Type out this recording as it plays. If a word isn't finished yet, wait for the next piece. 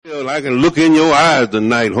I can look in your eyes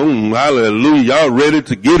tonight. Hallelujah. Y'all ready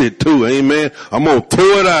to get it too. Amen. I'm going to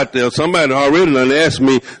throw it out there. Somebody already done asked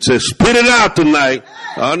me, said, spit it out tonight.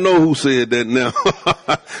 I know who said that now.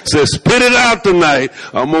 Said, spit it out tonight.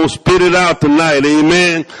 I'm going to spit it out tonight.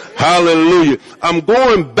 Amen. Hallelujah. I'm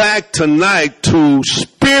going back tonight to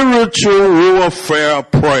spiritual warfare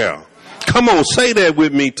prayer. Come on, say that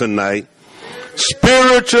with me tonight.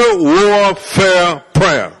 Spiritual warfare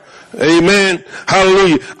prayer. Amen.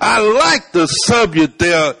 Hallelujah. I like the subject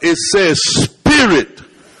there. It says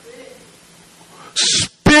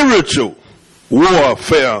spiritual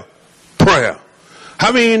warfare prayer.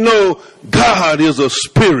 How many of you know God is a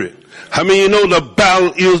spirit? How many of you know the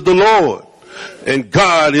battle is the Lord? And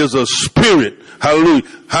God is a spirit. Hallelujah.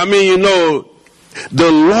 How many of you know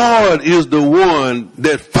the Lord is the one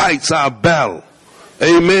that fights our battle?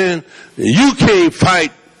 Amen. You can't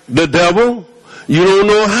fight the devil. You don't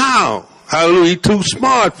know how. Hallelujah. He's too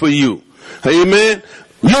smart for you. Amen.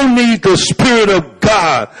 You need the Spirit of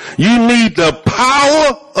God. You need the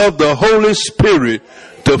power of the Holy Spirit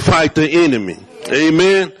to fight the enemy.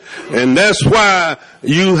 Amen. And that's why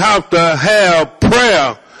you have to have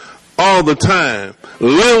prayer all the time.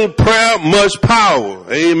 Little prayer, much power.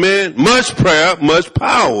 Amen. Much prayer, much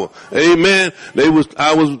power. Amen.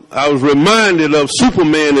 I was reminded of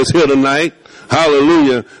Superman is here tonight.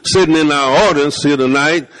 Hallelujah. Sitting in our audience here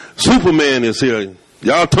tonight. Superman is here.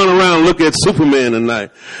 Y'all turn around and look at Superman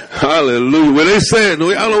tonight. Hallelujah. Well, they said,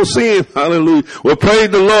 I don't see him. Hallelujah. Well, praise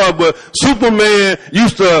the Lord. But Superman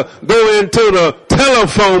used to go into the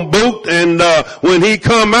telephone booth, and when he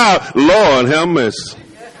come out, Lord have mercy.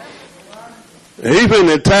 He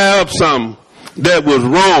finna tie up something that was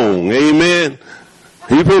wrong. Amen.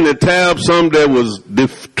 He finna tie up something that was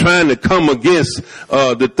trying to come against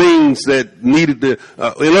the things that needed to.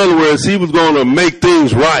 In other words, he was going to make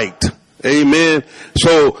things right. Amen.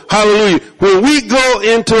 So, hallelujah. When we go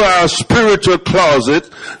into our spiritual closet,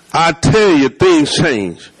 I tell you, things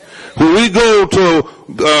change. When we go to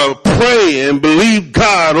pray and believe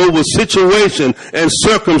God over situation and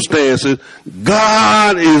circumstances,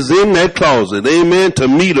 God is in that closet. Amen. To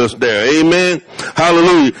meet us there. Amen.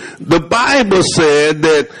 Hallelujah. The Bible said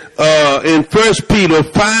that in 1 Peter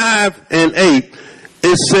 5:8,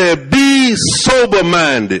 it said, be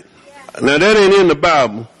sober-minded. Now that ain't in the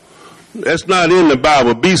Bible. That's not in the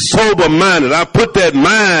Bible. Be sober-minded. I put that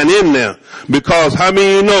mind in there because how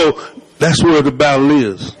many of you know that's where the battle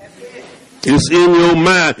is? It's in your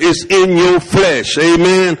mind. It's in your flesh.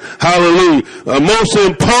 Amen. Hallelujah. Most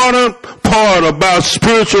important part about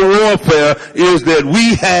spiritual warfare is that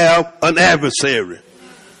we have an adversary.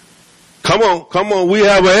 Come on. We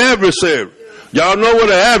have an adversary. Y'all know what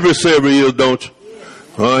an adversary is, don't you?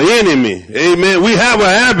 Enemy. Amen. We have an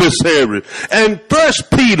adversary. And 1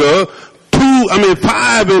 Peter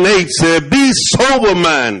 5:8 said, be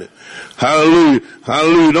sober-minded. Hallelujah.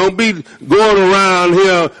 Hallelujah. Don't be going around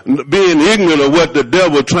here being ignorant of what the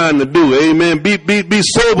devil trying to do. Amen. Be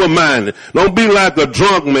sober-minded. Don't be like a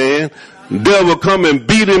drunk man. The devil come and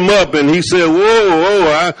beat him up, and he said,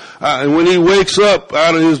 whoa, and when he wakes up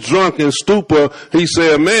out of his drunken stupor, he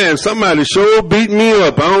said, man, somebody sure beat me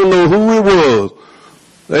up. I don't know who it was.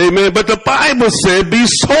 Amen. But the Bible said, be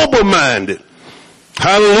sober-minded.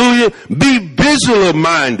 Hallelujah. Be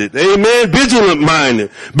vigilant-minded. Amen. Vigilant-minded.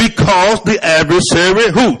 Because the adversary,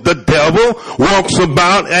 who? The devil walks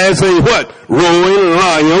about as a what? Roaring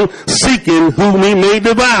lion, seeking whom he may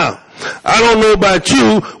devour. I don't know about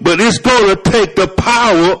you, but it's going to take the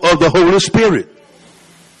power of the Holy Spirit.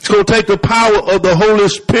 It's going to take the power of the Holy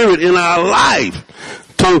Spirit in our life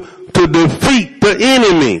to defeat the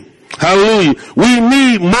enemy. Hallelujah. We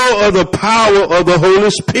need more of the power of the Holy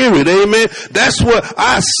Spirit. Amen. That's what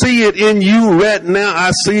I see it in you right now.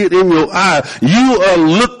 I see it in your eye. You are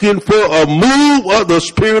looking for a move of the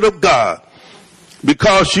Spirit of God.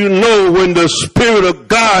 Because you know when the Spirit of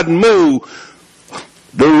God moves,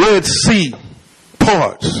 the Red Sea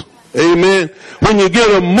parts. Amen. When you get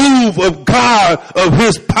a move of God, of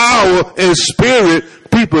His power and Spirit,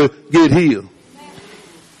 people get healed.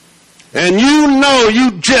 And you know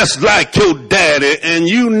you just like your daddy, and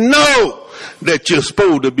you know that you're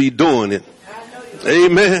supposed to be doing it.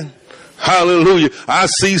 Amen. Hallelujah. I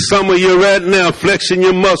see some of you right now flexing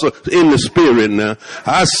your muscle in the spirit now.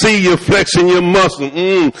 I see you flexing your muscle.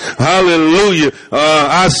 Hallelujah.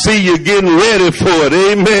 I see you getting ready for it.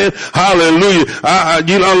 Amen. Hallelujah.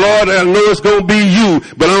 Lord, I know it's going to be you,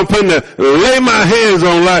 but I'm putting to lay my hands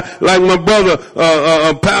on like my brother,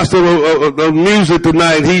 pastor of music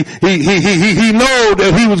tonight. He know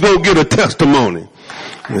that he was going to get a testimony.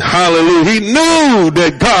 Hallelujah. He knew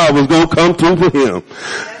that God was going to come through for him.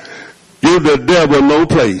 You give the devil no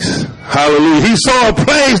place. Hallelujah. He saw a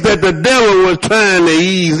place that the devil was trying to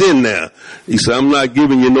ease in there. He said, I'm not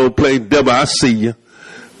giving you no place. Devil, I see you.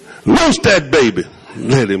 Loose that baby.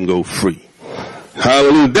 Let him go free.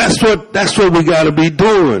 Hallelujah. That's what we got to be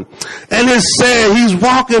doing. And it said he's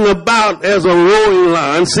walking about as a roaring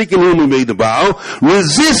lion, seeking whom he may devour.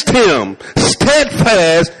 Resist him,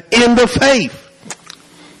 steadfast in the faith.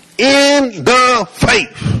 In the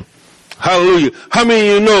faith. Hallelujah. How many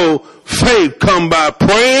of you know faith come by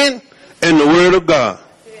praying and the word of God?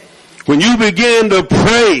 When you begin to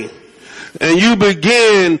pray and you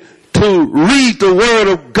begin to read the word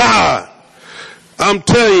of God, I'm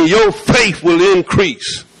telling you, your faith will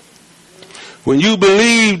increase. When you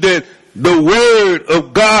believe that the word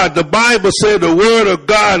of God, the Bible said the word of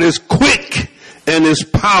God is quick and is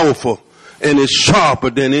powerful and is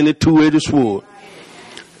sharper than any two-edged sword.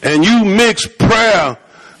 And you mix prayer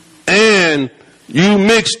and you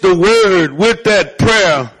mix the word with that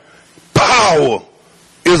prayer, power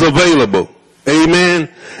is available. Amen.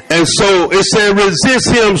 And so it said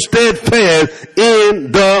resist him steadfast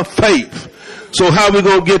in the faith. So how we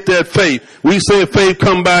gonna get that faith? We say faith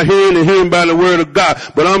come by hearing and hearing by the word of God.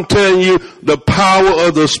 But I'm telling you, the power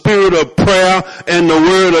of the spirit of prayer and the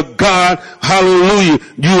word of God, hallelujah,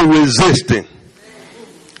 you're resisting.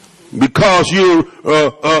 Because you're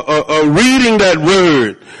reading that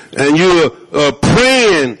word and you're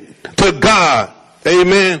praying to God.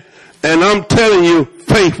 Amen. And I'm telling you,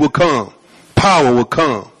 faith will come. Power will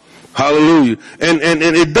come. Hallelujah. And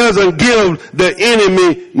it doesn't give the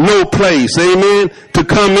enemy no place. Amen. To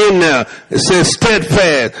come in there. It says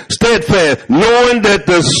steadfast, knowing that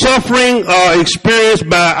the suffering are experienced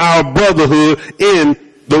by our brotherhood in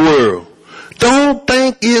the world. Don't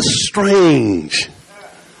think it's strange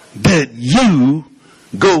that you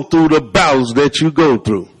go through the battles that you go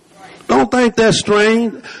through. Don't think that's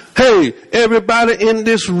strange. Hey, everybody in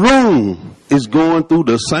this room is going through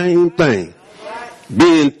the same thing.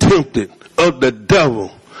 Being tempted of the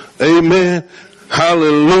devil. Amen.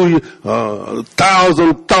 Hallelujah.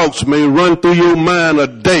 1,000 thoughts may run through your mind a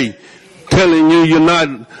day, telling you you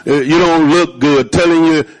don't look good, telling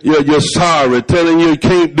you you're sorry, telling you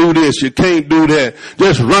can't do this, you can't do that.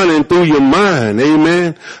 Just running through your mind.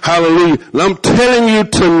 Amen. Hallelujah. And I'm telling you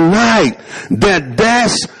tonight that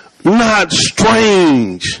that's not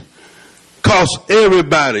strange. Cause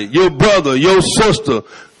everybody, your brother, your sister,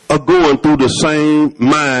 are going through the same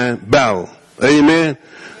mind battle. Amen.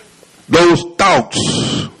 Those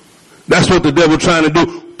thoughts, that's what the devil trying to do.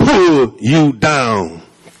 Pull you down.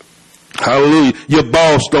 Hallelujah. Your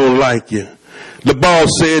boss don't like you. The boss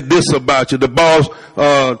said this about you. The boss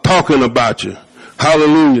talking about you.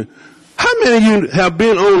 Hallelujah. How many of you have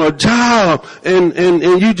been on a job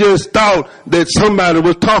and you just thought that somebody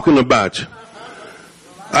was talking about you?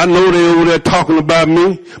 I know they over there talking about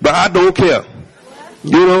me, but I don't care.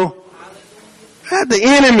 You know, at the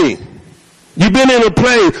enemy. You've been in a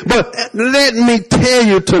place, but let me tell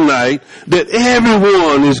you tonight that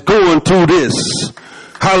everyone is going through this.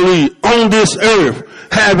 Hallelujah. On this earth,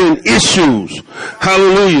 having issues.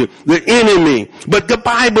 Hallelujah. The enemy. But the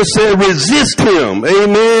Bible said resist him.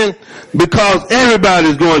 Amen. Because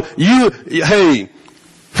everybody's going,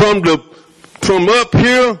 from up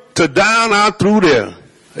here to down out through there.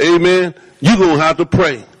 Amen. You're going to have to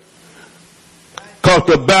pray. Because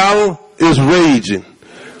the battle is raging.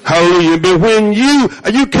 Hallelujah. But when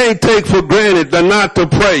you can't take for granted the not to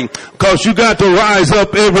pray, because you got to rise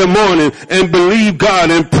up every morning and believe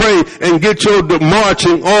God and pray and get your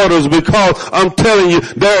marching orders, because I'm telling you,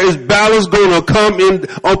 there is battles going to come in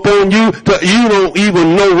upon you that you don't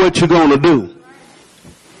even know what you're going to do.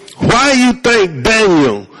 Why you think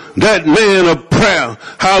Daniel, that man of prayer,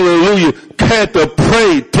 hallelujah, had to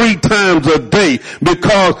pray 3 times a day?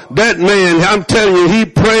 Because that man, I'm telling you, he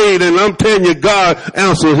prayed, and I'm telling you, God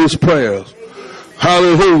answered his prayers.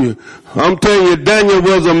 Hallelujah. I'm telling you, Daniel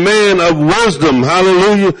was a man of wisdom.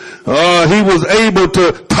 Hallelujah. He was able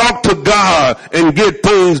to talk to God and get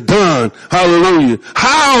things done. Hallelujah.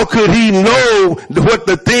 How could he know what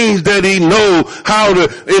the things that he know, how to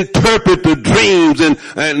interpret the dreams,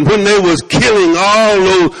 and when they was killing all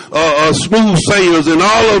those smooth sailors and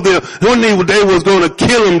all of them, when they was going to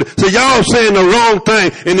kill them, so y'all saying the wrong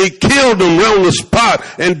thing, and he killed them on the spot.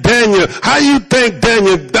 And Daniel, how you think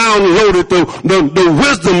Daniel downloaded the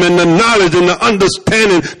wisdom and the knowledge and the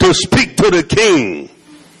understanding to speak to the king?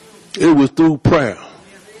 It was through prayer.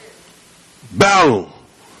 Battle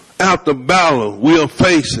after battle we are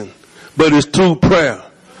facing, but it's through prayer.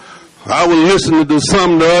 I was listening to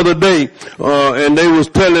something the other day, and they was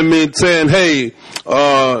telling me, saying, hey,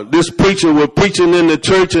 this preacher was preaching in the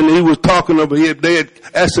church, and he was talking about, they had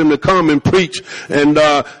asked him to come and preach, and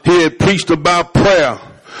he had preached about prayer.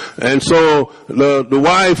 And so the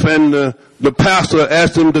wife and the pastor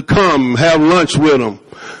asked him to come have lunch with him.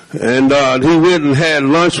 And he went and had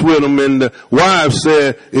lunch with him, and the wife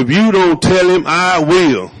said, if you don't tell him, I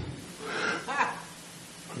will.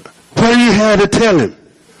 What you had to tell him?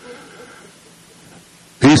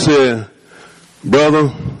 He said,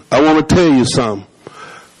 brother, I want to tell you something.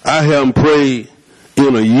 I haven't prayed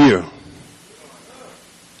in a year.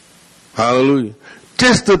 Hallelujah.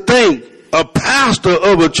 Just to think, a pastor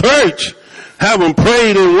of a church haven't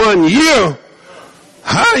prayed in 1 year.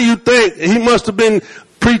 How do you think? He must have been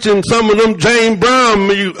preaching some of them James Brown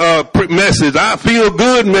messages. I feel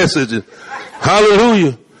good messages.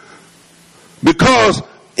 Hallelujah. Because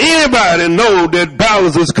anybody know that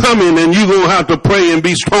battles is coming, and you're going to have to pray and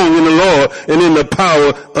be strong in the Lord and in the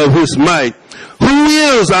power of his might. Who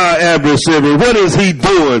is our adversary? What is he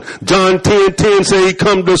doing? John 10:10 say he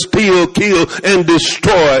come to steal, kill, and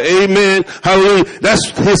destroy. Amen. Hallelujah. That's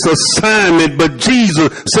his assignment. But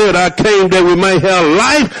Jesus said, I came that we might have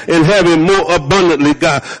life and have it more abundantly,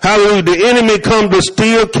 God. Hallelujah. The enemy come to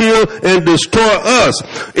steal, kill, and destroy us.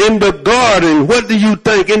 In the garden, what do you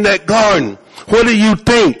think in that garden? What do you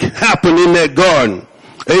think happened in that garden?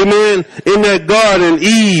 Amen. In that garden,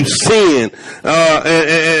 Eve sinned,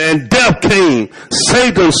 and death came.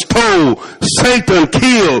 Satan stole, Satan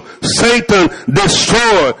killed, Satan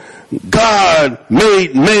destroyed. God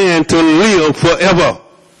made man to live forever.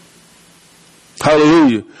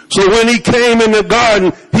 Hallelujah. So when he came in the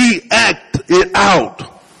garden, he acted it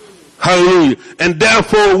out. Hallelujah. And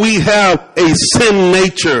therefore we have a sin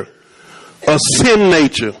nature. A sin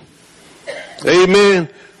nature. Amen.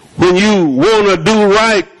 When you want to do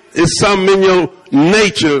right, it's something in your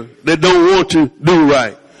nature that don't want to do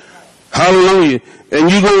right. Hallelujah.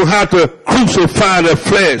 And you're going to have to crucify the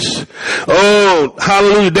flesh. Oh,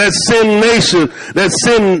 hallelujah. That sin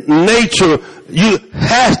nature, you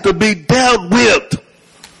has to be dealt with.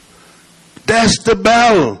 That's the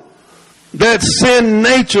battle. That sin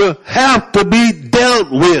nature have to be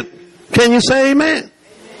dealt with. Can you say amen?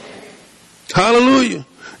 Hallelujah.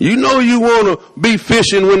 You know you want to be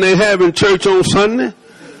fishing when they having church on Sunday.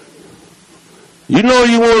 You know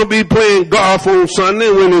you want to be playing golf on Sunday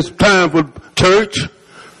when it's time for church.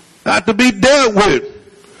 Got to be dealt with.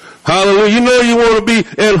 Hallelujah. You know you want to be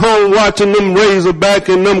at home watching them Razorback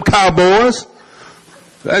and them Cowboys.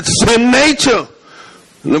 That's sin nature.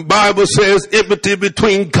 And the Bible says enmity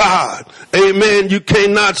between God. Amen. You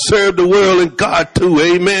cannot serve the world and God too.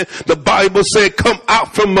 Amen. The Bible said, come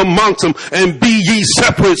out from amongst them and be ye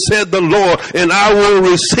separate, said the Lord, and I will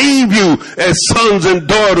receive you as sons and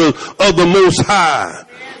daughters of the Most High.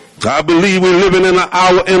 I believe we're living in an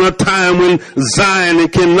hour and a time when Zion,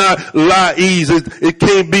 it cannot lie easy. It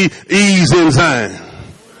can't be ease in Zion.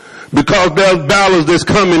 Because there's battles that's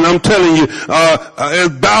coming, I'm telling you, there's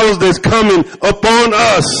battles that's coming upon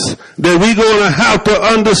us that we're going to have to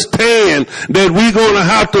understand, that we're going to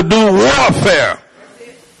have to do warfare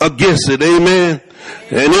against it. Amen.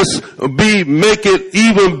 And make it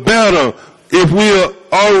even better if we are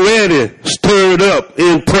already stirred up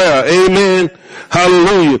in prayer. Amen.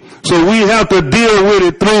 Hallelujah. So we have to deal with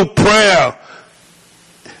it through prayer.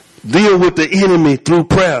 Deal with the enemy through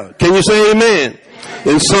prayer. Can you say amen?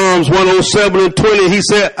 In Psalms 107:20, he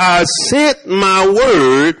said, I sent my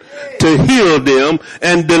word to heal them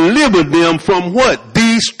and deliver them from what?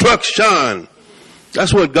 Destruction.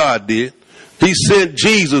 That's what God did. He sent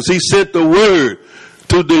Jesus. He sent the word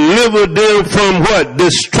to deliver them from what?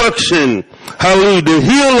 Destruction. Hallelujah. To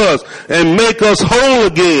heal us and make us whole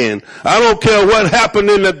again. I don't care what happened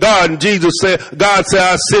in the garden. God said,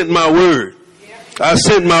 I sent my word. I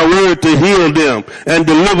sent my word to heal them and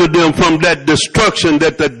deliver them from that destruction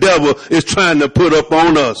that the devil is trying to put up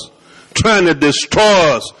on us, trying to destroy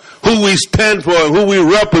us, who we stand for and who we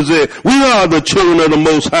represent. We are the children of the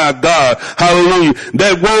Most High God. Hallelujah.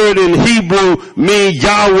 That word in Hebrew means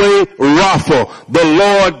Yahweh Rapha, the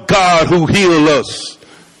Lord God who heals us.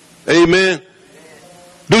 Amen.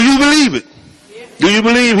 Do you believe it? Do you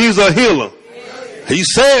believe he's a healer? He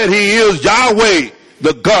said he is Yahweh,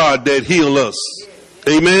 the God that heals us.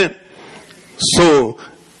 Amen. So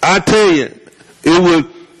I tell you, it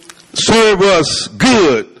would serve us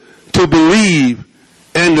good to believe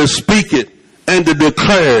and to speak it and to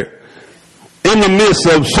declare it in the midst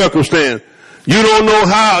of circumstance. You don't know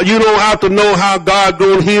how, you don't have to know how God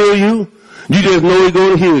gonna heal you. You just know he's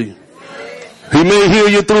gonna heal you. He may heal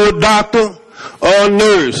you through a doctor or a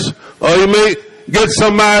nurse, or he may get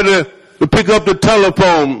somebody to pick up the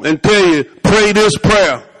telephone and tell you, pray this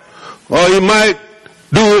prayer. Or you might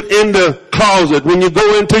do it in the closet when you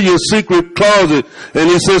go into your secret closet and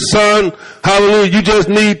he says, son, hallelujah, you just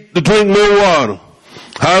need to drink more water.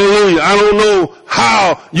 Hallelujah. I don't know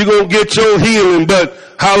how you're going to get your healing, but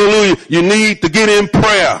hallelujah, you need to get in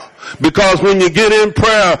prayer. Because when you get in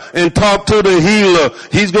prayer and talk to the healer,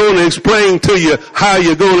 he's going to explain to you how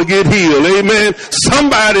you're going to get healed. Amen.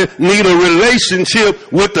 Somebody need a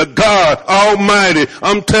relationship with the God Almighty.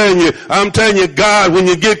 I'm telling you, God, when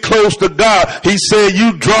you get close to God, he said,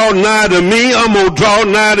 you draw nigh to me, I'm going to draw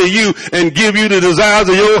nigh to you and give you the desires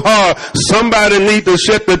of your heart. Somebody need to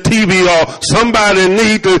shut the TV off. Somebody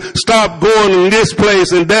need to stop going in this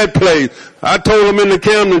place and that place. I told him in the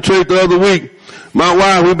Camden church the other week, my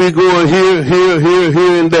wife would be going here,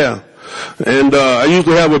 and there. And, I used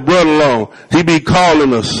to have a brother-in-law. He'd be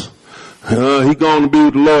calling us. He gone to be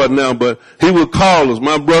with the Lord now, but he would call us.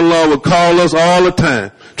 My brother-in-law would call us all the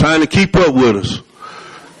time, trying to keep up with us.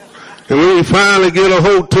 And when we finally get a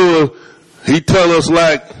hold to us, he tell us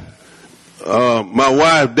like, my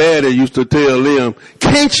wife's daddy used to tell them,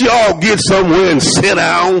 can't you all get somewhere and sit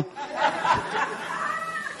down?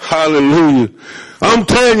 Hallelujah. I'm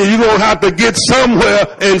telling you, you're going to have to get somewhere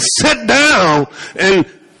and sit down and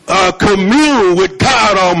commune with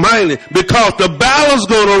God Almighty, because the battle's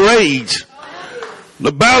going to rage.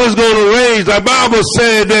 The battle's going to rage. The Bible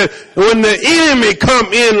said that when the enemy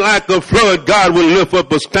come in like a flood, God will lift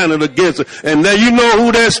up a standard against it. And now you know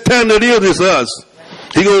who that standard is. It's us.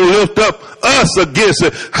 He's going to lift up us against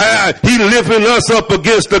it. He lifting us up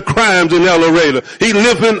against the crimes in El Dorado. He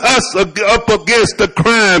lifting us up against the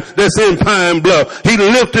crime that's in Pine Bluff. He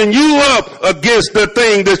lifting you up against the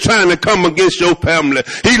thing that's trying to come against your family.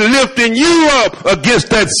 He lifting you up against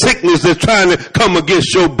that sickness that's trying to come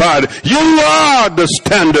against your body. You are the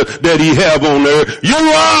standard that he have on earth. You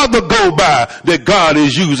are the go-by that God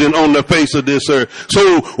is using on the face of this earth.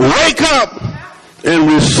 So wake up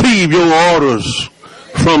and receive your orders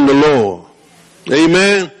from the Lord.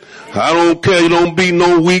 Amen. I don't care. You don't be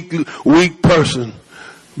no weak person,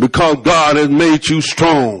 because God has made you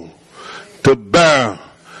strong to bear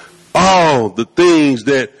all the things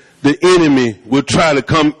that the enemy will try to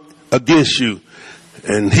come against you.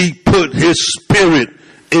 And he put his spirit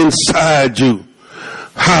inside you.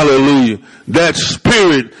 Hallelujah. That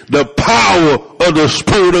spirit, the power of the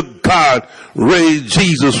Spirit of God, raised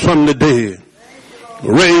Jesus from the dead.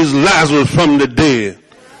 Raised Lazarus from the dead.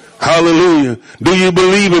 Hallelujah. Do you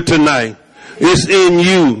believe it tonight? It's in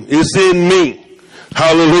you. It's in me.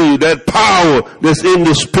 Hallelujah. That power that's in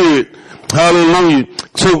the Spirit. Hallelujah.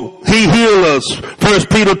 So he healed us. 1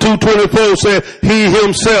 Peter 2:24 said, he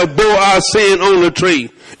himself bore our sin on the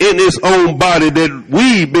tree in his own body, that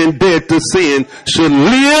we, been dead to sin, should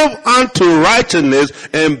live unto righteousness,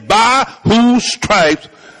 and by whose stripes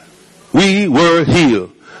we were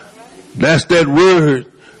healed. That's that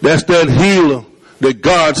word. That's that healer that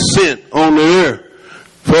God sent on the earth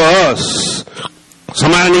for us.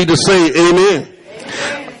 Somebody need to say amen.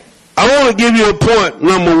 I want to give you a point,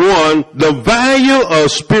 number one, the value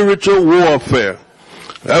of spiritual warfare.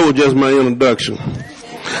 That was just my introduction.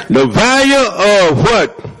 The value of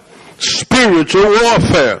what? Spiritual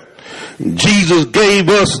warfare. Jesus gave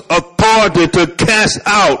us authority to cast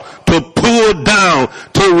out, to pull down,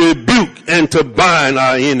 to rebuke, and to bind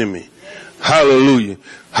our enemy. Hallelujah.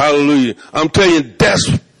 Hallelujah. I'm telling you, that's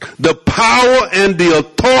the power and the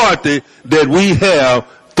authority that we have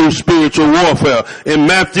through spiritual warfare. In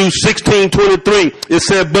Matthew 16:23, it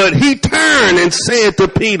said, but he turned and said to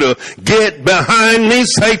Peter, get behind me,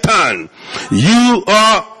 Satan. You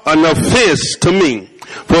are an offense to me,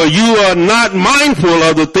 for you are not mindful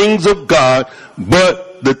of the things of God,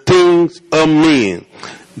 but the things of men.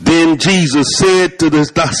 Then Jesus said to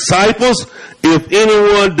his disciples, if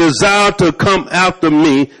anyone desire to come after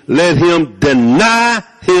me, let him deny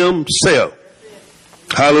himself.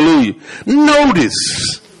 Hallelujah.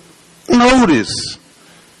 Notice,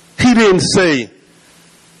 he didn't say,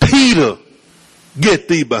 Peter, get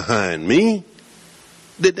thee behind me.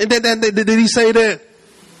 Did he say that?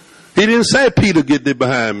 He didn't say, Peter, get thee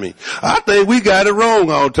behind me. I think we got it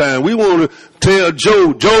wrong all the time. We want to tell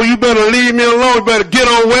Joe, you better leave me alone. You better get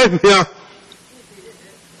on away from here.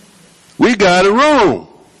 We got it wrong.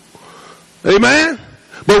 Amen?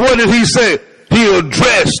 But what did he say? He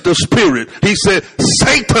addressed the spirit. He said,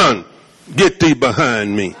 Satan, get thee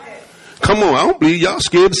behind me. Come on, I don't believe y'all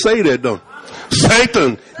scared to say that, though.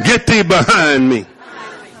 Satan, get thee behind me.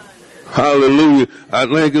 Hallelujah. I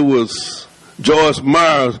think it was Joyce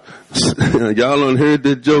Myers Y'all done heard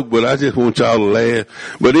that joke, but I just want y'all to laugh.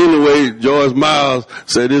 But anyway, George Miles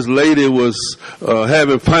said this lady was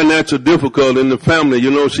having financial difficulty in the family.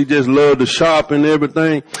 You know, she just loved to shop and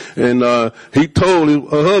everything. And her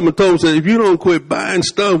husband told him, said, if you don't quit buying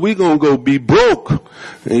stuff, we gonna go be broke.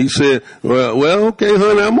 And he said, well, okay,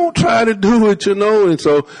 honey, I'm gonna try to do it, you know. And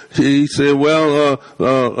so he said,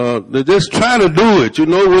 just try to do it. You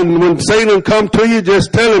know, when Satan come to you,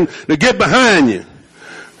 just tell him to get behind you.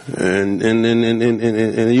 And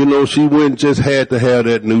you know, she went and just had to have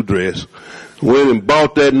that new dress. Went and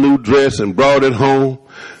bought that new dress and brought it home.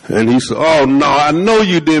 And he said, oh no, I know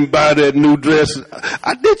you didn't buy that new dress.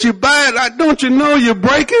 Did you buy it? Don't you know you're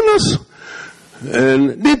breaking us?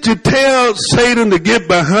 And did you tell Satan to get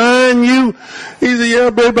behind you? He said, yeah,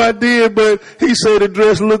 baby, I did, but he said the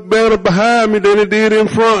dress looked better behind me than it did in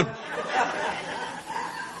front.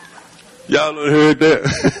 Y'all done heard that?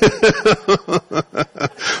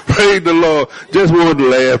 Praise the Lord. Just wanted to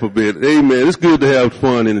laugh a bit. Amen. It's good to have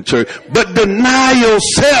fun in the church. But deny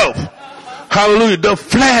yourself. Hallelujah. The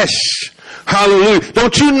flesh. Hallelujah.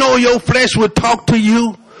 Don't you know your flesh would talk to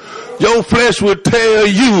you? Your flesh would tell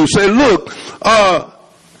you, say, look,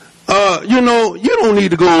 you know, you don't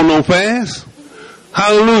need to go on no fast.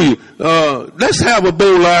 Hallelujah. Let's have a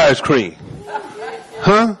bowl of ice cream.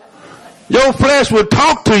 Huh? Your flesh would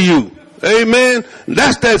talk to you. Amen.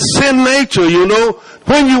 That's that sin nature, you know.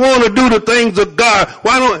 When you want to do the things of God,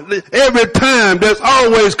 every time there's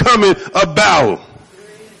always coming a battle.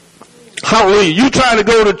 Hallelujah. You try to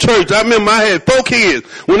go to church. I remember I had 4 kids.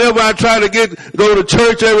 Whenever I tried to go to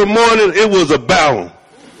church every morning, it was a battle.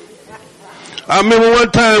 I remember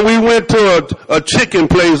one time we went to a chicken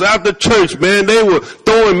place after church, man. They were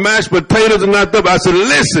throwing mashed potatoes and that stuff. I said,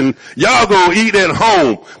 listen, y'all gonna eat at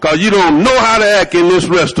home because you don't know how to act in this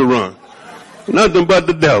restaurant. Nothing but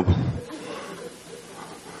the devil.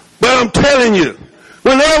 But I'm telling you,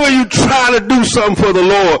 whenever you try to do something for the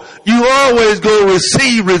Lord, you always go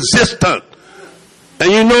receive resistance.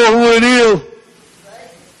 And you know who it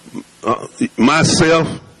is?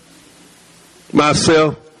 Myself.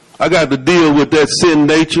 I got to deal with that sin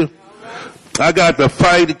nature. I got to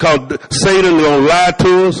fight because Satan gonna lie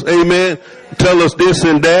to us. Amen. Tell us this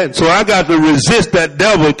and that. So I got to resist that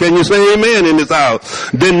devil. Can you say amen in this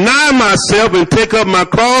house? Deny myself and take up my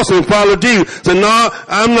cross and follow Jesus. So no,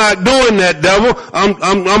 I'm not doing that, devil. I'm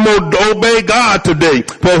going to obey God today.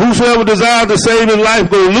 For whosoever desires to save his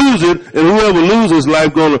life going to lose it, and whoever loses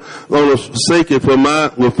life going to forsake it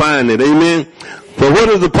will find it. Amen. For what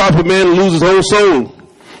is the profit man to lose his whole soul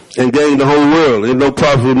and gain the whole world? Ain't no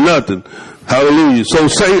profit of nothing. Hallelujah. So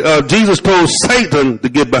Jesus told Satan to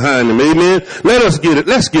get behind him. Amen. Let's get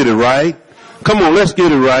it right. Come on, let's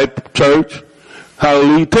get it right, church.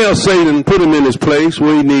 Hallelujah. Tell Satan, put him in his place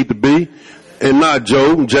where he need to be, and not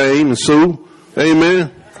Joe and Jane and Sue.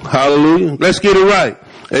 Amen. Hallelujah. Let's get it right.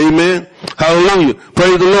 Amen. Hallelujah.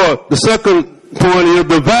 Praise the Lord. The second point is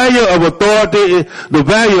the value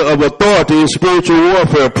of authority in spiritual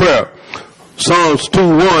warfare prayer. Psalms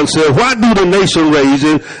 2:1 says, why do the nation rage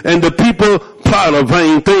and the people plot a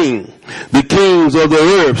vain thing? The kings of the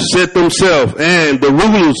earth set themselves, and the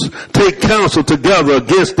rulers take counsel together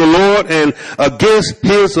against the Lord and against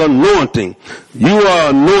his anointing. You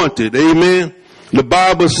are anointed. Amen. The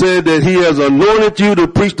Bible said that he has anointed you to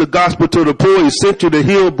preach the gospel to the poor. He sent you to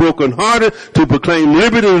heal brokenhearted, to proclaim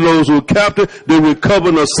liberty to those who are captive, to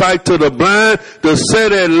recover the sight to the blind, to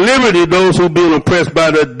set at liberty those who are being oppressed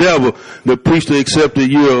by the devil, to preach the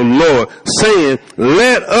accepted year of the Lord, saying,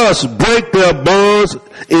 let us break their bonds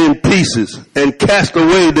in pieces and cast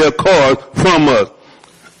away their cords from us.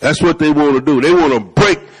 That's what they want to do. They want to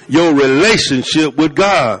break your relationship with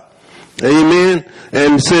God. Amen.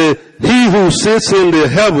 And said, he who sits in the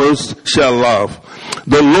heavens shall laugh.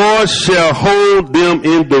 The Lord shall hold them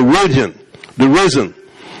in derision.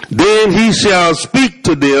 Then he shall speak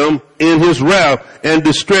to them in his wrath and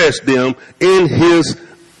distress them in his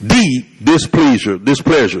deep displeasure.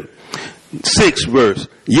 6th verse.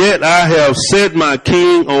 Yet I have set my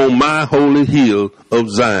king on my holy hill of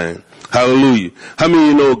Zion. Hallelujah. How many of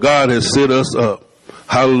you know God has set us up?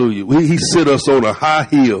 Hallelujah. He set us on a high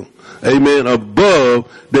hill. Amen.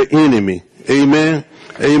 Above the enemy. Amen.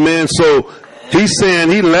 Amen. So he's saying,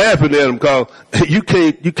 he laughing at him because you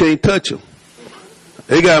can't touch them.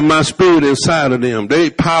 They got my spirit inside of them. They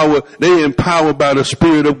empowered by the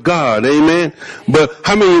Spirit of God. Amen. But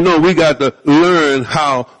how many of you know we got to learn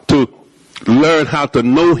how to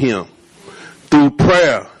know him through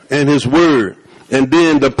prayer and his word. And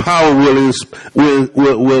then the power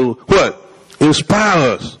will what?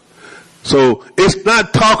 Inspire us. So it's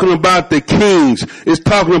not talking about the kings. It's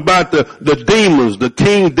talking about the demons, the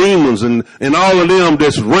king demons and all of them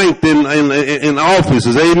that's ranked in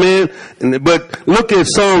offices. Amen. But look at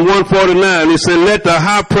Psalm 149. It said, let the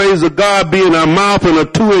high praise of God be in our mouth and a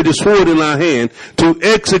two-edged sword in our hand to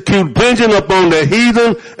execute vengeance upon the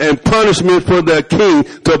heathen and punishment for their king,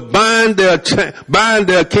 to bind their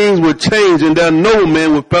kings with chains and their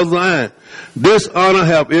noblemen with fetters of iron. This honor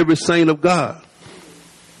have every saint of God.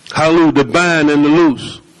 Hallelujah, the bind and the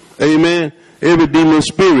loose. Amen. Every demon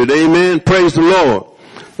spirit. Amen. Praise the Lord.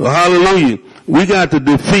 Well, hallelujah. We got to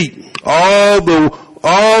defeat all the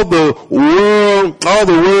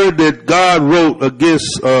word that God wrote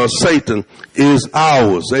against Satan is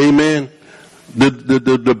ours. Amen.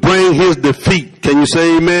 To bring his defeat. Can you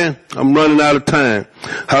say amen? I'm running out of time.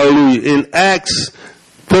 Hallelujah. In Acts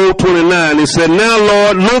 4:29, it said, now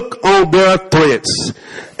Lord, look on their threats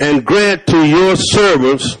and grant to your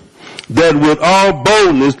servants that with all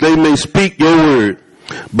boldness they may speak your word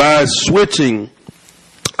by stretching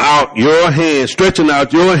out your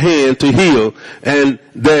hand to heal, and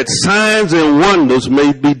that signs and wonders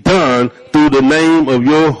may be done through the name of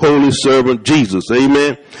your holy servant Jesus.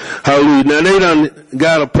 Amen. Hallelujah. Now they done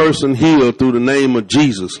got a person healed through the name of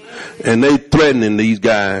Jesus, and they threatening these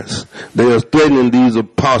guys. They are threatening these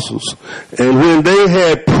apostles. And when they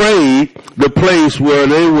had prayed, the place where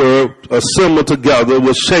they were assembled together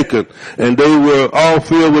was shaken, and they were all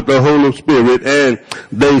filled with the Holy Spirit, and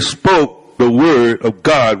they spoke the word of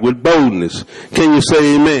God with boldness. Can you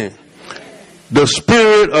say amen? The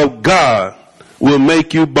Spirit of God will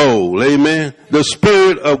make you bold. Amen. The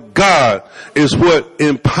Spirit of God is what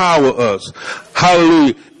empower us.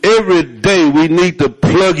 Hallelujah. Every day we need to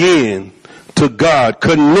plug in to God,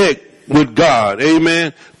 connect with God.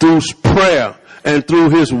 Amen. Through prayer and through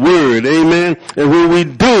his word. Amen. And when we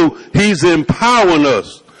do, he's empowering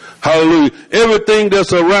us. Hallelujah. Everything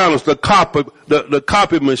that's around us, the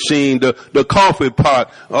copy machine, the coffee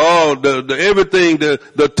pot, everything,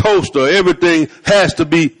 the toaster, everything has to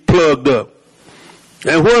be plugged up.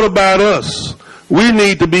 And what about us? We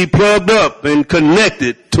need to be plugged up and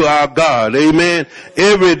connected to our God. Amen.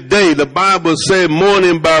 Every day, the Bible said,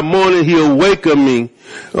 morning by morning, he'll waken me.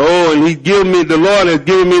 Oh, and the Lord has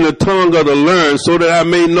given me the tongue of the learned so that I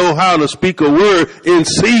may know how to speak a word in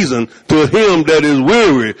season to him that is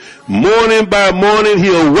weary. Morning by morning,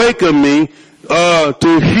 he'll waken me,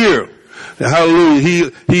 to hear.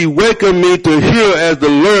 Hallelujah. He wakened me to hear as the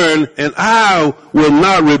learned, and I was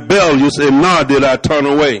not rebellious, and nor did I turn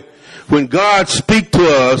away. When God speaks to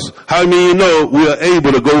us, how many of you know we are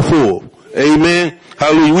able to go forth? Amen.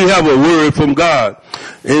 Hallelujah. We have a word from God.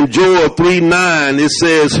 In Joel 3:9, it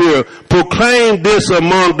says here, proclaim this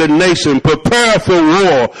among the nation, prepare for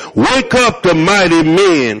war, wake up the mighty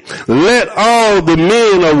men, let all the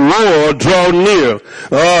men of war draw near,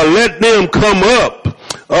 let them come up,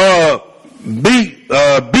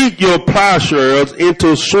 beat your plowshares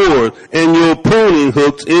into sword and your pruning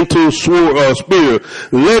hooks into spear.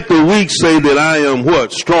 Let the weak say that I am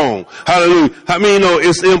what? Strong. Hallelujah. I mean,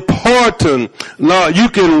 it's important. Now, you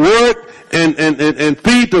can work and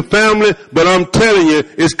feed the family, but I'm telling you,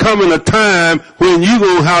 it's coming a time when you're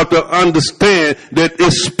going to have to understand that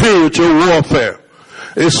it's spiritual warfare.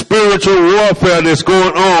 It's spiritual warfare that's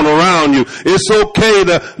going on around you. It's okay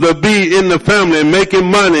to be in the family and making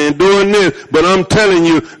money and doing this, but I'm telling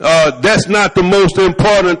you, that's not the most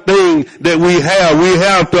important thing that we have. We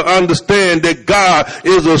have to understand that God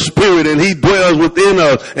is a spirit and he dwells within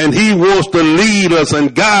us, and he wants to lead us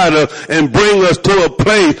and guide us and bring us to a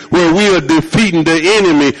place where we are defeating the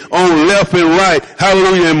enemy on left and right.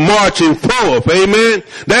 Hallelujah. And marching forth. Amen.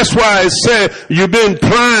 That's why it said you've been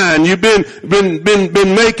trying, you've been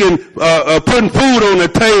making, putting food on the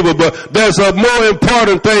table, but there's a more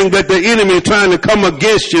important thing that the enemy is trying to come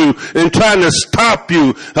against you and trying to stop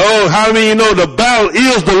you. Oh, how many of you know the battle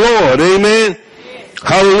is the Lord? Amen.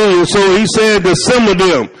 Hallelujah. So he said to assemble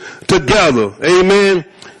them together. Amen.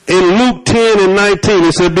 In Luke 10:19,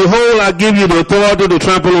 it said, behold, I give you the authority to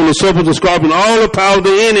trample on the serpents and scorpions, all the power of the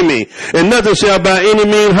enemy, and nothing shall by any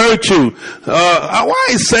means hurt you.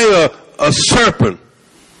 Why say a serpent?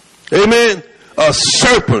 Amen. A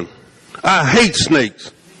serpent. I hate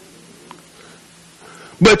snakes.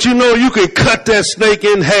 But you know, you can cut that snake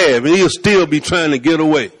in half and he'll still be trying to get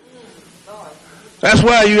away. That's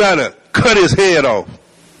why you gotta cut his head off.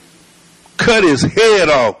 Cut his head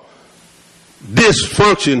off.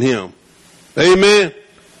 Dysfunction him. Amen.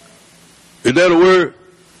 Is that a word?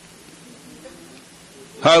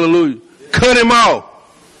 Hallelujah. Cut him off.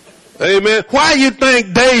 Amen. Why you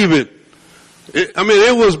think David,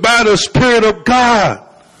 it was by the Spirit of God.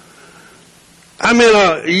 I mean,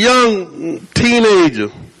 a young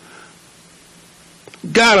teenager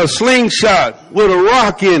got a slingshot with a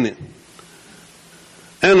rock in it.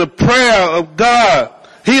 And the prayer of God.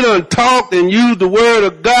 He done talked and used the word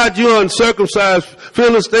of God. You uncircumcised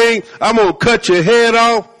Philistine, I'm going to cut your head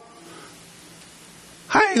off.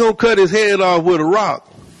 How you going to cut his head off with a rock?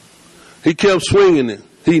 He kept swinging it.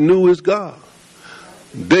 He knew his God.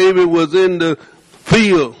 David was in the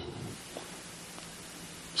field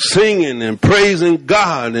singing and praising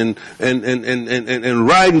God and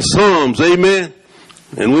writing psalms. Amen.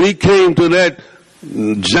 And when he came to that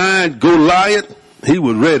giant Goliath, he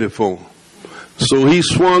was ready for him. So he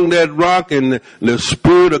swung that rock, and the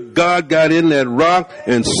Spirit of God got in that rock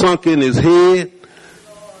and sunk in his head.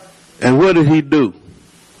 And what did he do?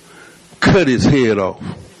 Cut his head off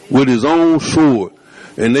with his own sword.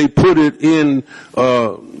 And they put it in,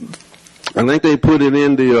 I think they put it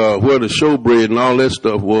in the, where the showbread and all that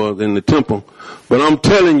stuff was in the temple. But I'm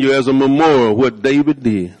telling you as a memorial what David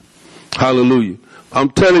did. Hallelujah. I'm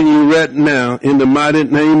telling you right now, in the mighty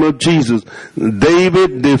name of Jesus,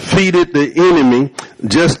 David defeated the enemy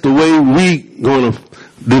just the way we gonna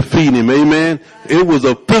defeat him. Amen. It was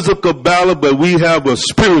a physical battle, but we have a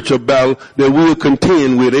spiritual battle that we'll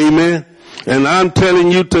contend with. Amen. And I'm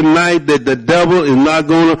telling you tonight that the devil is not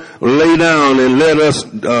going to lay down and let us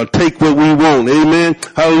take what we want. Amen.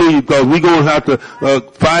 Hallelujah. Because we're going to have to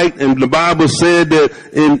fight. And the Bible said that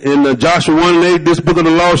in Joshua 1:8, this book of the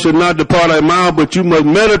law should not depart out of your mouth, but you must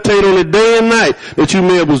meditate on it day and night, that you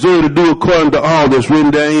may have observed to do according to all that's written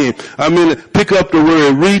therein. I mean, pick up the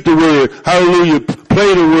word, read the word. Hallelujah.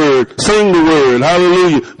 Play the word, sing the word,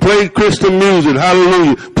 hallelujah. Play Christian music,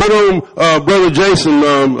 hallelujah. Put on Brother Jason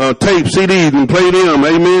tape, CDs, and play them,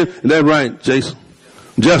 amen. Is that right, Jason?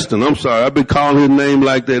 Justin, I'm sorry. I've been calling his name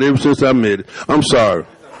like that ever since I met him. I'm sorry.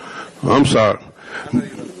 Praise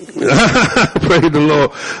the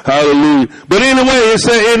Lord, hallelujah. But anyway, it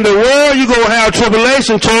said in the world you're going to have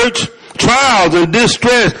tribulation, church. Trials and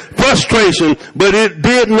distress, frustration, but it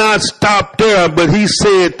did not stop there. But he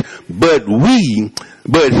said, but he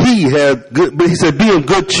said, be of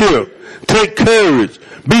good cheer, take courage,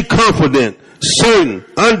 be confident, certain,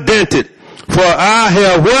 undaunted, for I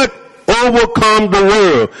have what? Overcome the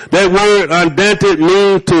world. That word undaunted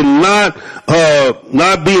means to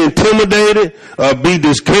not be intimidated, be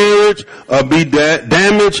discouraged, be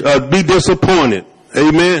damaged, be disappointed.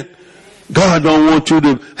 Amen. God don't want you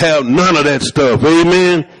to have none of that stuff.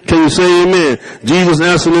 Amen. Can you say amen? Jesus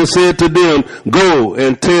answered and said to them, go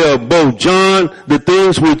and tell both John the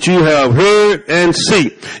things which you have heard and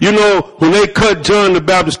see. You know, when they cut John the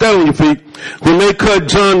Baptist, stand on your feet, when they cut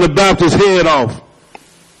John the Baptist's head off,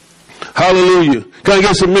 hallelujah. Can I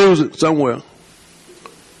get some music somewhere?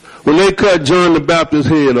 When they cut John the Baptist's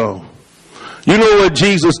head off, you know what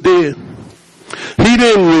Jesus did? He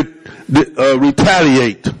didn't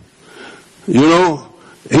retaliate. You know,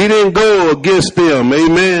 he didn't go against them.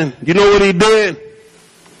 Amen. You know what he did?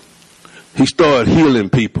 He started healing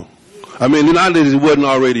people. I mean, not that he wasn't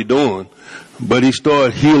already doing, but he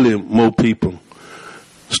started healing more people.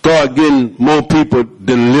 Start getting more people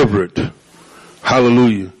delivered.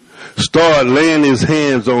 Hallelujah. Start laying his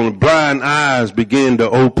hands on them. Blind eyes begin to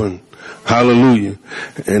open. Hallelujah.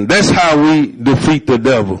 And that's how we defeat the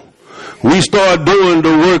devil. We start doing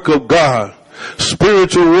the work of God.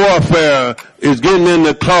 Spiritual warfare is getting in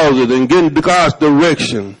the closet and getting God's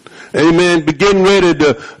direction. Amen. Getting ready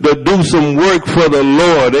to do some work for the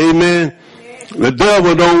Lord. Amen. The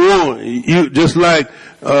devil don't want you, just like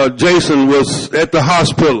Jason was at the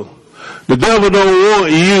hospital. The devil don't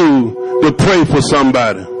want you to pray for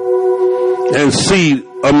somebody and see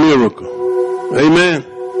a miracle. Amen.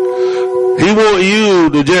 He want you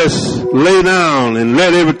to just lay down and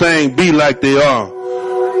let everything be like they are.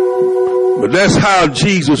 But that's how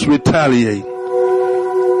Jesus retaliated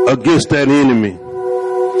against that enemy.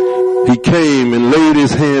 He came and laid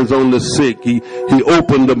his hands on the sick. He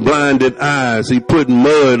opened the blinded eyes. He put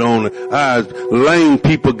mud on the eyes. Lame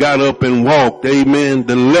people got up and walked. Amen.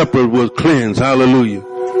 The leper was cleansed. Hallelujah.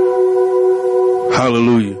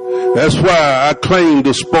 Hallelujah. That's why I claim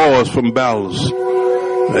the spoils from battles.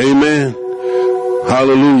 Amen.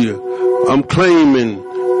 Hallelujah. I'm claiming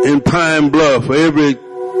in Pine Bluff for every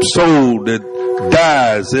soul that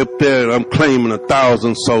dies up there, I'm claiming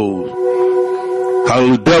 1,000 souls.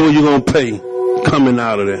 Hallelujah. Devil, you're going to pay coming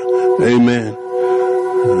out of there. Amen.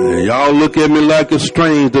 Y'all look at me like it's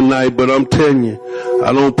strange tonight, but I'm telling you,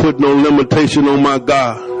 I don't put no limitation on my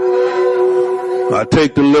God. I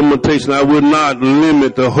take the limitation. I would not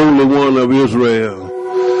limit the Holy One of Israel.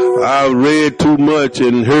 I read too much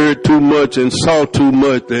and heard too much and saw too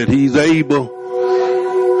much that he's able.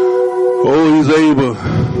 Oh, he's able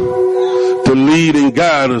to lead and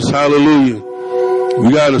guide us. Hallelujah.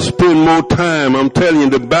 We got to spend more time. I'm telling you,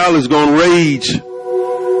 the battle is going to rage.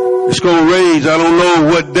 It's going to rage. I don't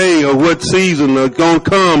know what day or what season it's going to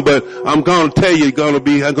come, but I'm going to tell you, I'm going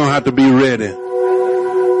to have to be ready.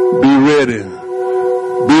 Be ready.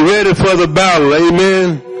 Be ready for the battle.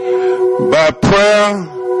 Amen. By prayer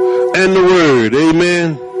and the word.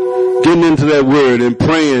 Amen. Getting into that word and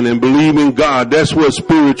praying and believing God. That's what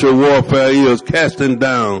spiritual warfare is. Casting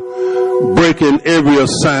down, breaking every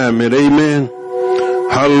assignment. Amen.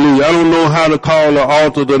 Hallelujah. I don't know how to call the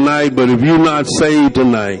altar tonight, but if you're not saved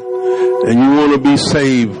tonight and you want to be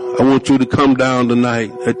saved, I want you to come down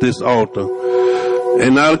tonight at this altar.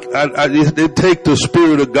 And it take the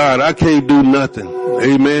Spirit of God. I can't do nothing.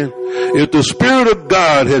 Amen. If the Spirit of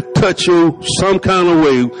God has touched you some kind of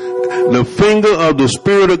way, the finger of the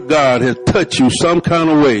Spirit of God has touched you some kind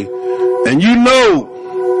of way, and you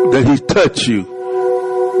know that He's touched you.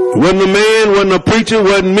 Wasn't a man, wasn't a preacher,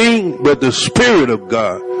 wasn't me, but the Spirit of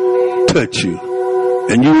God touched you.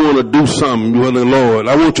 And you want to do something with the Lord.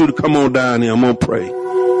 I want you to come on down here. I'm going to pray.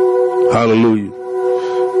 Hallelujah.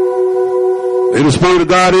 Is the Spirit of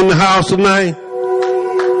God in the house tonight?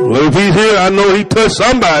 Well, if He's here, I know He touched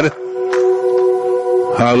somebody.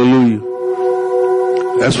 Hallelujah.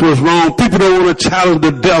 That's what's wrong. People don't want to challenge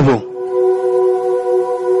the devil.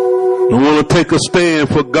 Don't want to take a stand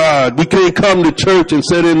for God. We can't come to church and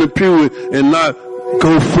sit in the pew and not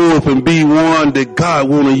go forth and be one that God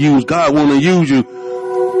want to use. God want to use you.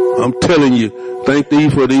 I'm telling you, thank Thee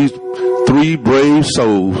for these 3 brave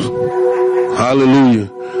souls. Hallelujah.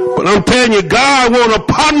 But I'm telling you, God want to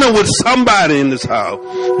partner with somebody in this house.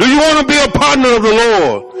 Do you want to be a partner of the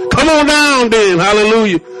Lord? Come on down then.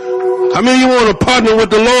 Hallelujah. How many of you want to partner with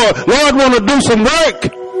the Lord? Lord want to do some work.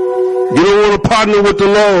 You don't want to partner with the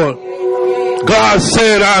Lord. God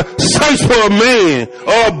said, I search for a man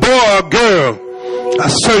or a boy or a girl. I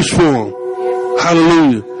search for him.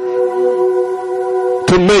 Hallelujah.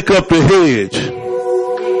 To make up the hedge.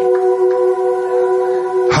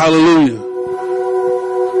 Hallelujah.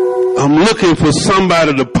 I'm looking for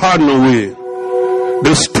somebody to partner with.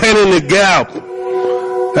 To stand in the gap.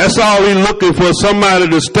 That's all He's looking for. Somebody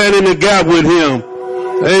to stand in the gap with Him.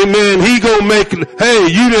 Amen. He gonna make it. Hey,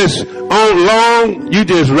 you just on long, you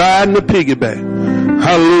just riding the piggyback.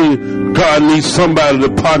 Hallelujah. God needs somebody to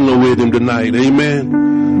partner with Him tonight. Amen.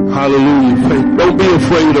 Hallelujah. Faith. Don't be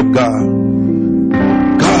afraid of God.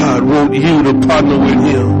 God wants you to partner with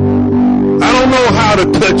Him. I don't know how to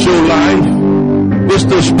touch your life. It's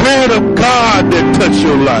the Spirit of God that touches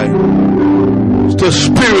your life. It's the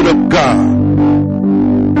Spirit of God.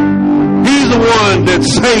 He's the one that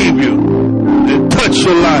saved you. Touch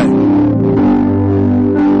your life.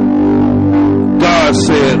 God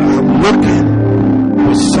said, I'm looking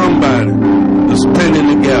for somebody to stand in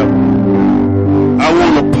the gap. I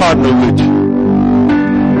want to partner with you.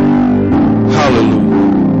 Hallelujah.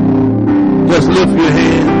 Just lift your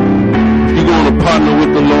hand. You're going to partner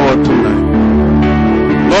with the Lord tonight.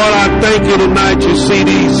 Lord, I thank you tonight. You see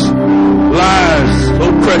these lives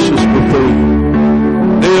so precious before you.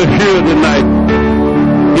 They're here tonight.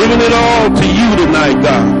 Giving it all to you tonight,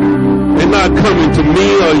 God. They're not coming to me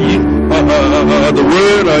or you, or the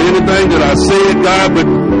word or anything that I said, God, but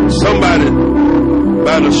somebody,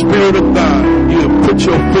 by the Spirit of God, you have put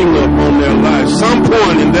your finger upon their lives. Some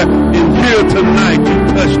point in here tonight, you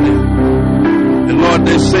touched it. And Lord,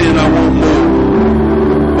 they're saying, I want more.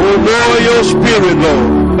 I want more of your Spirit, Lord.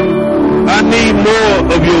 I need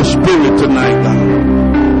more of your Spirit tonight, God.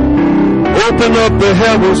 Open up the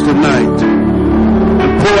heavens tonight.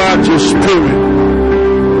 Pour out your Spirit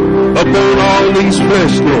upon all these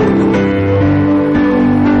flesh, Lord.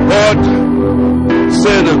 God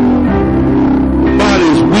said the body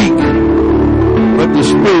is weak, but the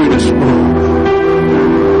Spirit is strong.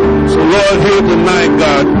 So Lord, here tonight,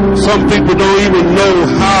 God, some people don't even know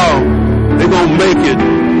how they're going to make it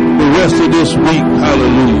the rest of this week.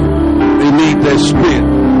 Hallelujah. They need that Spirit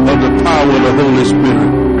of the power of the Holy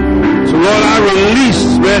Spirit. So Lord, I release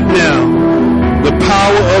right now the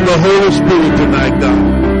power of the Holy Spirit tonight, God.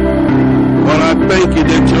 Lord, I thank you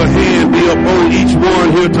that your hand be upon each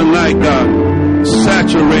one here tonight, God.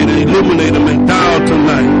 Saturate and illuminate them, endow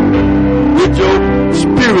tonight with your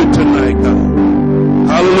Spirit tonight, God.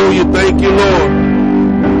 Hallelujah. Thank you, Lord.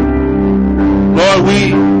 Lord, we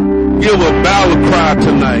give a battle cry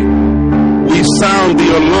tonight. We sound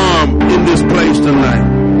the alarm in this place tonight.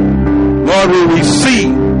 Lord, when we see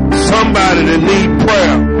somebody that need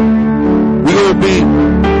prayer, we're going to be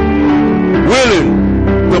willing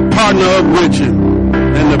to partner up with you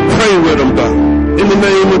and to pray with them, God. In the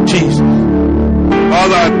name of Jesus.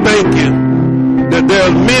 Father, I thank you that there are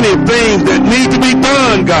many things that need to be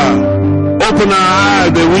done, God. Open our eyes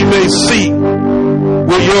that we may see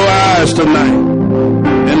with your eyes tonight.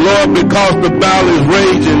 And Lord, because the battle is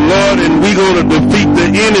raging, Lord, and we're going to defeat the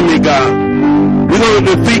enemy, God. We're going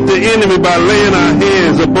to defeat the enemy by laying our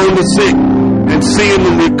hands upon the sick and seeing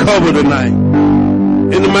them recover tonight.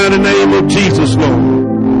 In the mighty name of Jesus,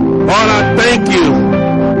 Lord. Lord, I thank you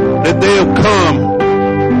that they have come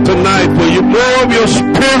tonight for you. More of your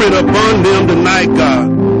spirit upon them tonight, God.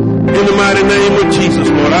 In the mighty name of Jesus,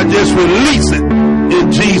 Lord. I just release it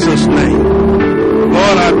in Jesus' name.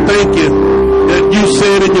 Lord, I thank you that you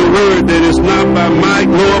said in your word that it's not by might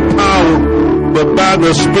nor power, but by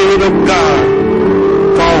the Spirit of God.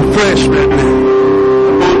 Fall fresh right now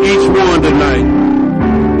on each one tonight.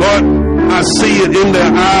 Lord, I see it in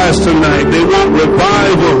their eyes tonight. They want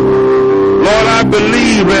revival. Lord, I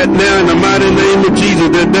believe right now in the mighty name of Jesus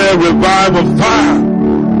that there's revival fire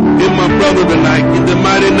in my brother tonight. In the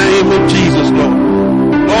mighty name of Jesus, Lord.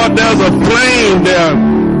 Lord, there's a flame there.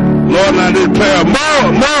 Lord, I declare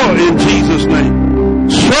more in Jesus' name.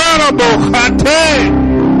 Spirit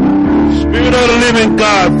of the living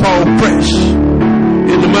God, fall fresh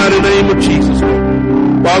in the mighty name of Jesus, Lord.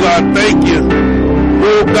 Father, I thank you.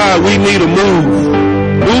 Oh, God, we need a move.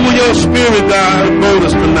 Move with your spirit, God, upon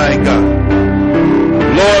us tonight, God.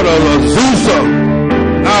 Lord, of Azusa,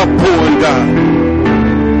 outpouring, God.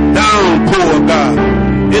 Downpour, God.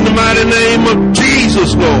 In the mighty name of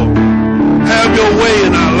Jesus, Lord. Have your way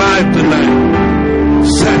in our life tonight.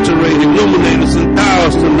 Saturate, illuminate us, and endow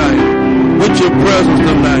us tonight with your presence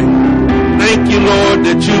tonight. Thank you, Lord,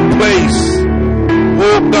 that you place,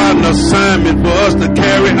 oh God, an assignment for us to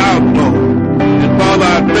carry out, Lord. And Father,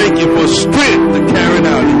 I thank you for strength to carry it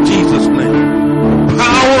out in Jesus' name.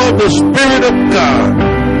 Power of the Spirit of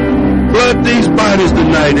God. Flood these bodies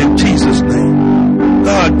tonight in Jesus' name.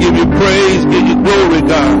 God, give you praise, give you glory,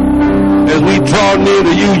 God. As we draw near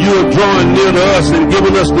to you, you are drawing near to us and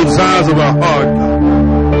giving us the desires of our heart, God.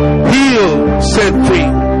 Heal, set free.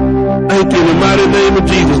 Thank you in the mighty name of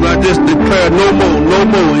Jesus. I just declare no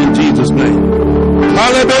more in Jesus' name.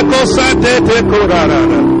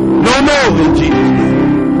 No more in Jesus'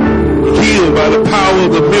 name. Healed by the power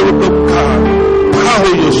of the miracle of God. Power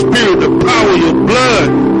of your spirit, the power of your blood.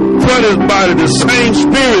 Flood his body, the same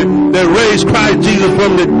spirit that raised Christ Jesus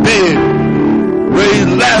from the dead. Raised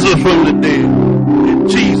Lazarus from the dead. In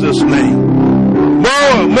Jesus' name.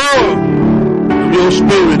 More of your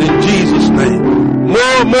spirit in Jesus' name.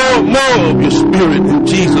 More of your spirit in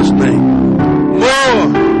Jesus' name. More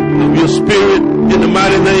of your spirit in the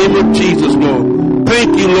mighty name of Jesus, Lord.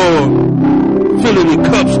 Thank you, Lord. Filling the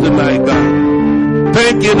cups tonight, God.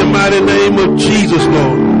 Thank you in the mighty name of Jesus,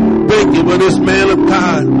 Lord. Thank you for this man of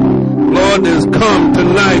God, Lord, that has come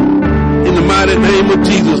tonight in the mighty name of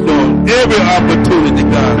Jesus, Lord. Every opportunity,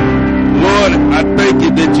 God. Lord, I thank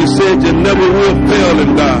you that you said you never will fail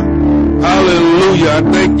him, God. Hallelujah. I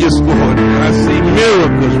thank you, Lord. I see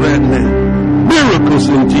miracles right now. Miracles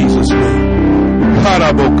in Jesus' name.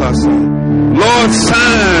 Lord,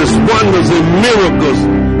 signs, wonders, and miracles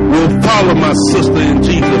will follow my sister in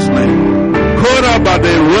Jesus' name.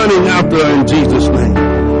 They're running after her in Jesus' name.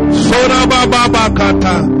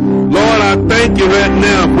 Lord, I thank you right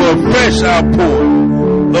now for a fresh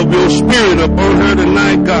outpouring of your spirit upon her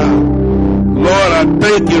tonight, God. Lord, I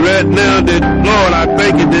thank you right now that, Lord, I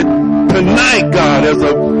thank you that tonight, God, you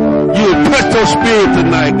will touch your spirit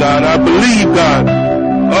tonight, God. I believe, God,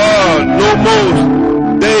 no more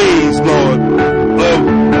days, Lord, of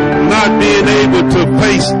not being able to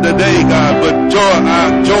face the day, God, but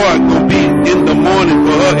our joy going to be in the morning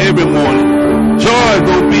for her every morning. Joy is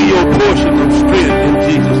going to be your portion of strength in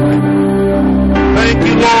Jesus' name. Thank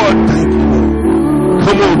you, Lord. Thank you, Lord.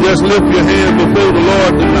 Come on, just lift your hand before the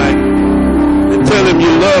Lord tonight and tell him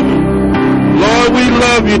you love him. Lord, we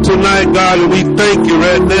love you tonight, God, and we thank you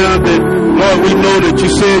right now that, Lord, we know that you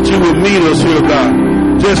said you would meet us here, God.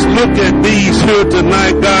 Just look at these here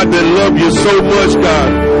tonight, God, that love you so much,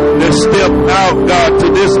 God, that step out, God, to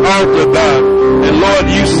this altar, God. And Lord,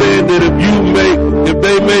 you said that if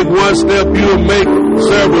they make one step, you'll make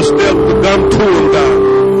several steps to come to them, God.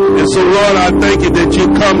 And so, Lord, I thank you that you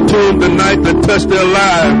come to them tonight to touch their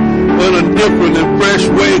lives in a different and fresh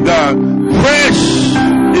way, God. Fresh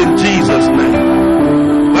in Jesus'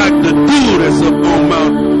 name. Like the dew that's up on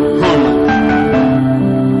Mount Hermon.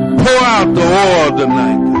 Pour out the oil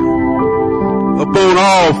tonight, God, upon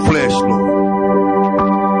all flesh, Lord.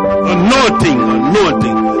 Anointing.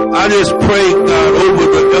 I just pray, God, over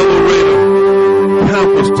the elevator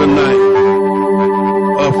campus tonight.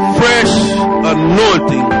 A fresh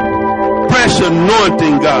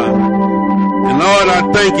anointing, God. And Lord, I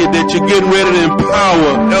thank you that you're getting ready to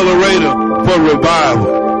empower El Dorado for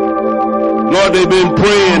revival. Lord, they've been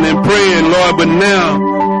praying and praying, Lord, but now,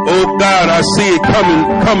 oh God, I see it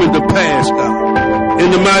coming to pass, God.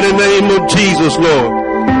 In the mighty name of Jesus, Lord.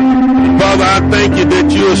 Father, I thank you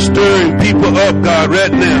that you're stirring people up, God,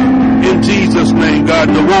 right now. In Jesus' name, God,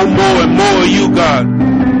 to want more and more of you, God.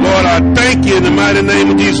 Lord, I thank you in the mighty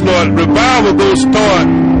name of Jesus, Lord. Revival going to start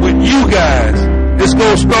with you guys. It's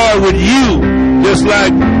going to start with you. Just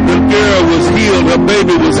like the girl was healed, her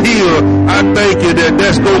baby was healed. I thank you that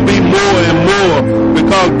that's going to be more and more,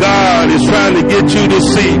 because God is trying to get you to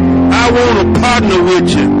see, I want to partner with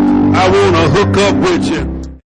you. I want to hook up with you.